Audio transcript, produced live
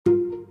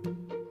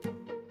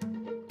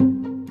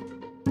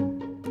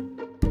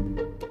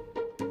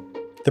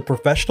The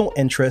professional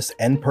interests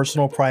and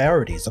personal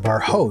priorities of our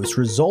hosts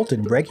result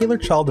in regular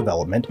child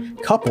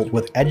development coupled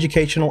with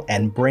educational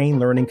and brain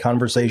learning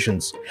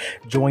conversations.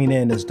 Join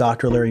in as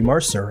Dr. Larry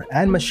Mercer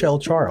and Michelle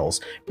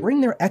Charles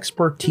bring their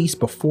expertise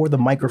before the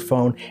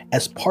microphone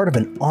as part of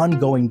an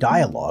ongoing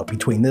dialogue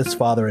between this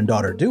father and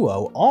daughter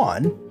duo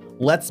on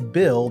Let's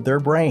Build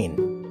Their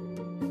Brain.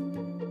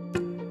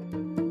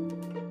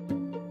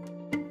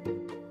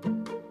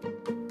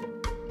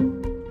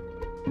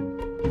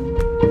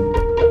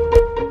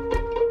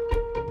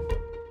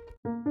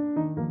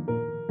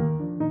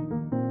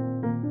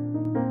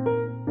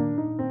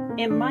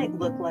 It might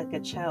look like a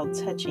child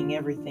touching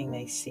everything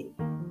they see.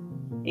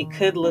 It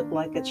could look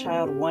like a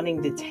child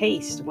wanting to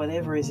taste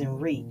whatever is in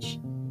reach.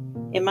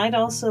 It might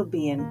also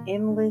be an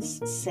endless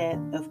set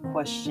of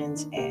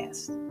questions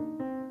asked.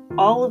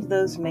 All of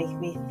those make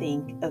me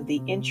think of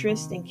the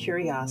interest and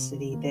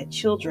curiosity that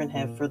children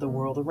have for the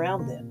world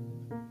around them.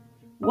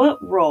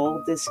 What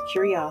role does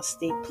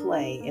curiosity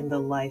play in the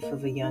life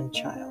of a young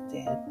child,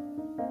 Dad?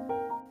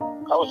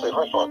 I would say,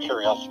 first of all,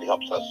 curiosity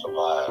helps us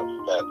survive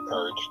that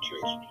urge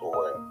to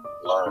explore and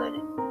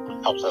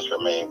learn, helps us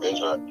remain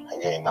vigilant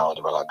and gain knowledge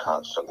about our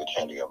constantly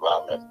changing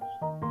environment.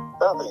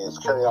 The other thing is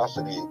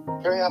curiosity.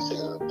 Curiosity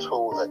is a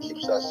tool that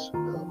keeps us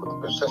with a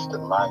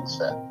persistent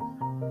mindset.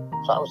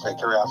 So I would say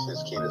curiosity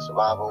is key to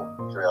survival.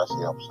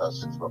 Curiosity helps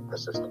us keep a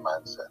persistent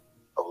mindset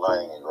of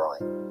learning and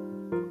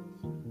growing.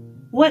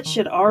 What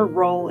should our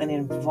role and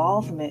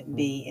involvement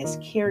be as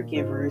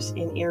caregivers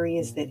in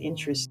areas that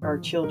interest our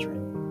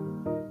children?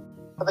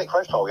 I think,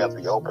 first of all, we have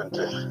to be open to,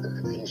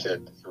 you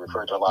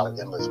referred to a lot of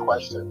endless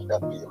questions. We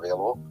have to be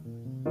available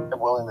and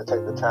willing to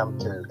take the time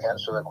to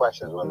answer the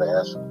questions when they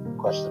ask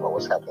questions about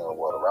what's happening in the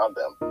world around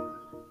them.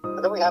 And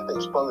then we have to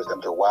expose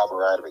them to a wide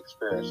variety of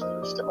experiences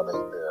and stimulate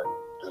their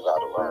desire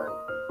to learn.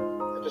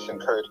 And just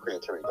encourage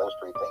creativity, those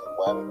three things.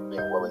 One,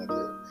 being willing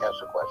to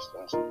answer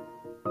questions,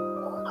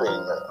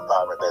 creating an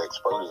environment that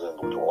exposes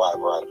them to a wide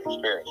variety of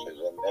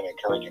experiences, and then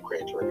encouraging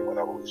creativity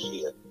whenever we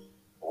see it,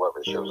 wherever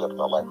it shows up in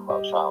the life of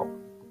our child.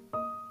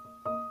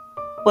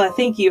 Well, I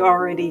think you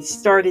already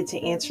started to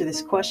answer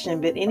this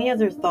question, but any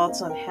other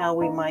thoughts on how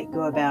we might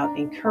go about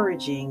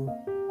encouraging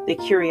the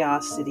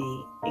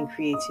curiosity and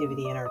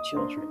creativity in our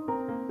children?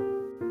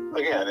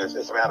 Again, it's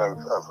a matter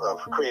of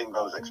creating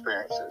those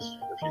experiences.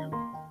 If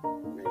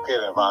you create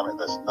an environment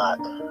that's not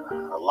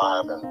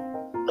alive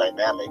and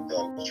dynamic,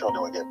 then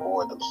children will get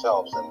bored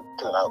themselves and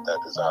tune out that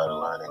desire to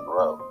learn and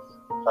grow.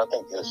 So I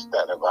think it's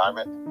that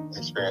environment,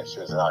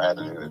 experiences, and our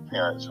attitude as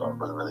parents are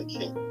really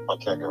key. Our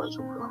caregivers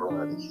are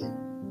really key.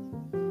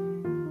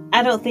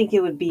 I don't think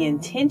it would be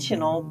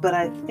intentional, but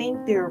I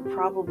think there are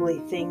probably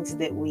things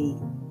that we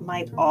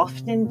might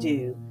often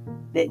do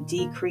that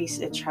decrease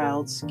a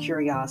child's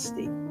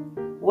curiosity.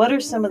 What are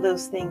some of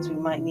those things we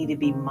might need to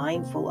be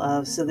mindful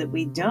of so that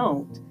we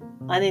don't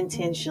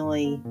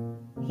unintentionally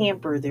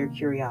hamper their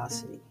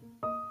curiosity?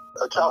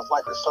 A child's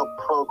life is so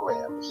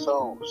programmed,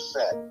 so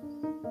set,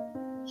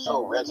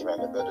 so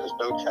regimented that there's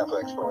no chance for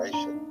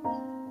exploration.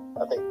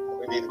 I think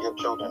we need to give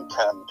children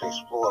time to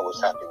explore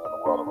what's happening in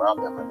the world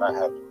around them and not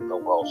have the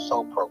world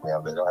so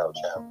programmed they don't have a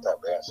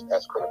chance to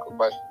ask critical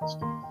questions.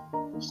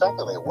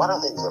 Secondly, one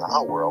of the things in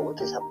our world, we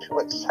just have too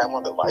much time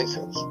on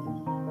devices.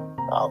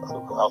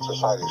 Our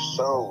society is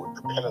so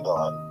dependent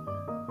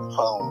on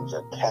phones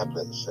and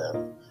tablets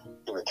and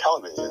even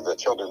television that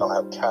children don't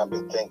have time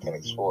to think and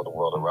explore the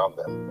world around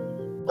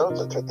them.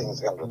 Those are two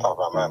things that come to the top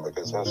of our mind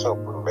because they're so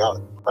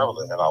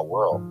prevalent in our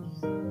world.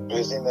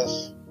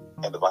 Busyness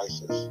and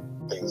devices,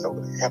 things that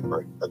would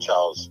hamper a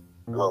child's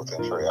growth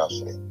and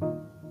curiosity.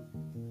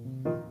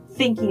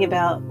 Thinking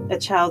about a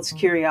child's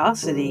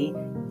curiosity,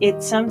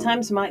 it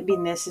sometimes might be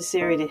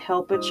necessary to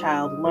help a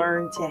child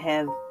learn to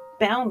have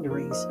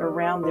boundaries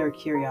around their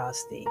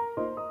curiosity.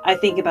 I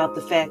think about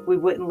the fact we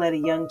wouldn't let a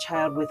young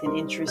child with an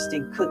interest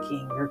in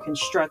cooking or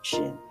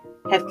construction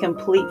have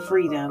complete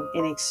freedom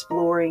in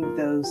exploring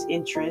those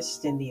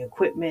interests and the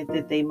equipment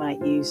that they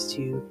might use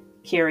to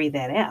carry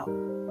that out.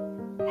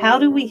 How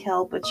do we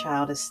help a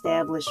child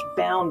establish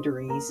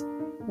boundaries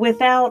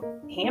without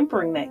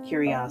hampering that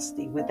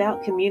curiosity,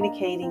 without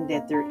communicating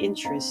that their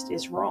interest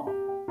is wrong?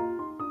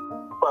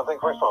 Well, I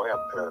think first of all, we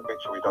have to make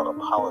sure we don't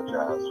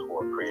apologize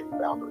for creating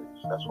boundaries.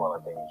 That's one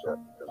of the things that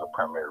is a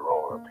primary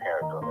role of a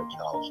parent during their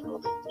child's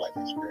early life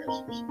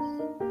experiences.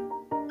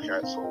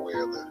 Parents are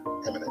aware of the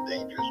imminent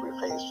dangers we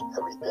face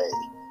every day.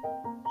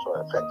 So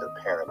an effective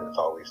parent is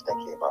always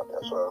thinking about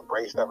that. So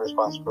embrace that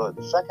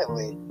responsibility.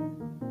 Secondly,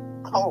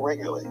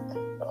 co-regulate.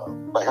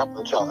 By helping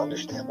the child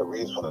understand the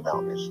reason for the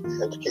boundaries,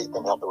 educate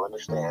them, help them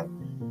understand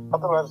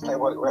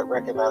what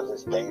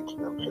recognizes danger to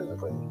them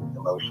physically,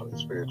 emotionally,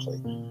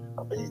 spiritually.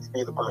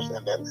 Be the person,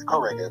 and then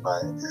co-regulate by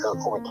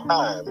over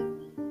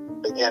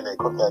time begin to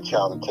equip that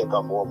child to take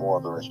on more and more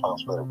of the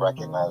responsibility of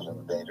recognizing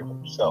the danger for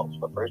themselves.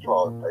 But first of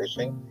all,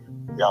 embracing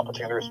the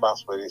opportunity,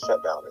 responsibility,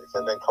 set boundaries,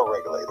 and then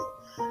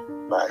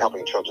co-regulating by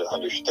helping children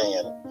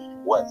understand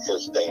what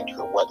is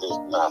danger, what is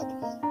not.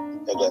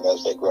 And then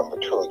as they grow and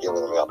mature, giving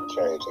them the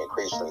opportunity to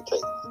increasingly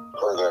take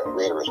further and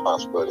greater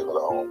responsibility for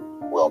their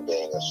own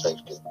well-being and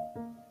safety.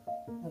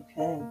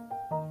 Okay.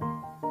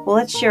 Well,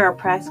 let's share our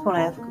practical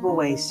and applicable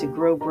ways to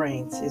grow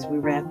brains as we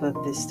wrap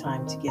up this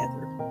time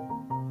together.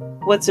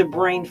 What's a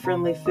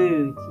brain-friendly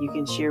food you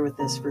can share with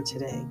us for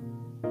today?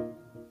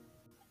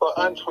 Well,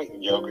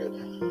 unsweetened yogurt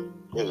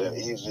is an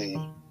easy,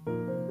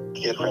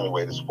 kid-friendly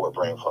way to support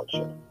brain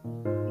function.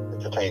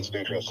 It contains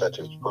nutrients such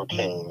as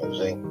protein and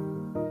zinc,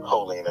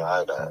 choline, and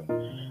iodine.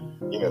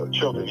 You know,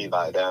 children need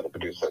iodine to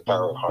produce their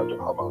thyroid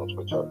hormones,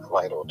 which are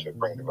vital to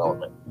brain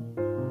development,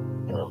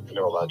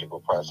 neurological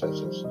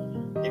processes.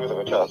 Even if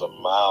a child has a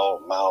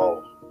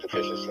mild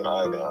deficiency in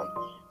iodine,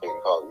 it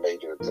can cause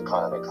major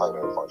decline in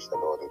cognitive function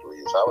ability to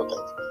read. So I would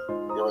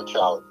think your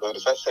child,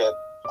 notice I said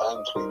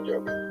unsweetened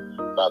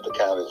yogurt, not the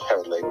kind that's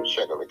heavily laden with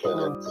sugar,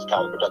 because it's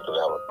counterproductive to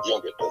have a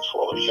yogurt that's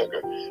full of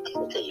sugar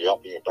because you're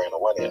helping your brain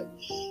on one end,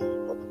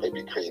 but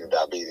maybe creating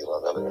diabetes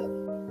on the other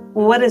end.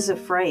 Well, what is a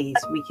phrase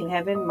we can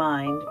have in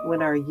mind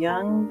when our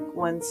young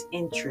ones'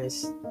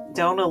 interests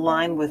don't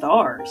align with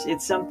ours?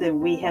 It's something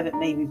we haven't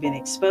maybe been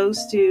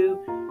exposed to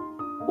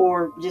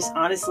or just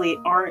honestly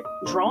aren't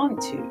drawn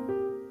to.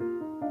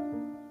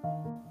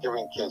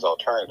 Giving kids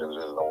alternatives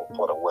is an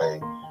important way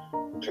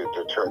to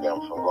deter them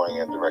from going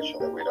in a direction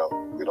that we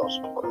don't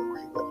support or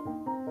agree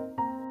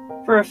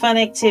with. For a fun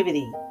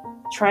activity,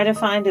 try to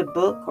find a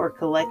book or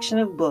collection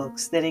of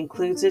books that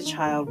includes a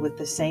child with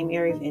the same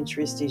area of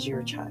interest as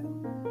your child.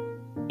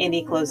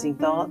 Any closing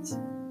thoughts?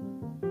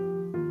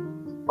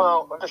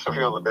 Well, just to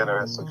feel the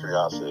benefits of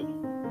curiosity.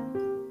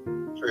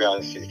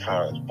 Curiosity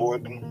counteracts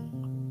boredom.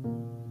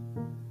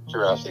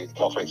 Curiosity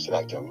cultivates an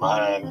active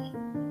mind.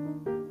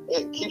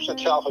 It keeps a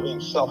child from being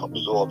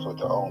self-absorbed with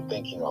their own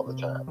thinking all the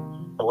time.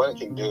 And what it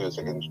can do is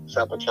it can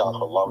set up a child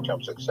for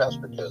long-term success,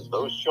 because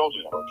those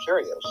children who are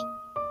curious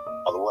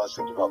are the ones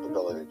who develop the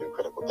ability to do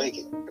critical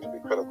thinking, to be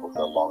critical for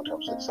their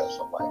long-term success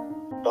in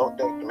life. Don't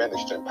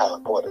diminish the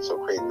importance of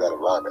creating that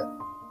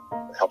environment.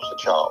 It helps the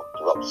child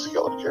develop the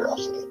skill of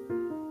curiosity.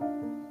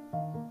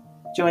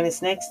 Join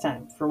us next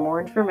time for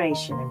more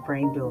information and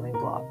brain building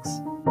blocks.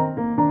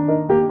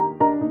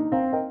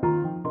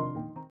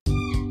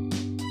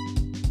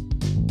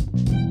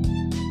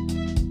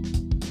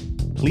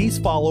 Please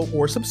follow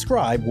or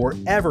subscribe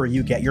wherever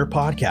you get your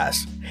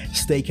podcasts.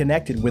 Stay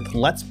connected with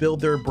Let's Build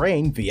Their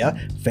Brain via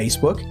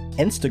Facebook,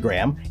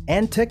 Instagram,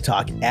 and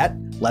TikTok at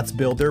Let's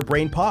Build Their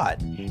Brain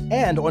Pod,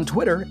 and on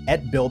Twitter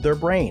at Build Their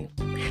Brain.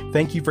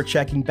 Thank you for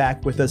checking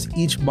back with us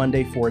each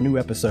Monday for a new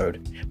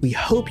episode. We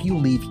hope you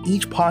leave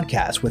each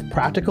podcast with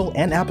practical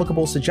and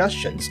applicable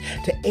suggestions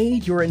to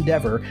aid your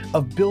endeavor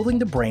of building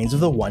the brains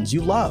of the ones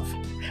you love.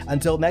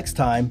 Until next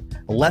time,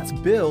 let's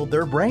build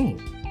their brain.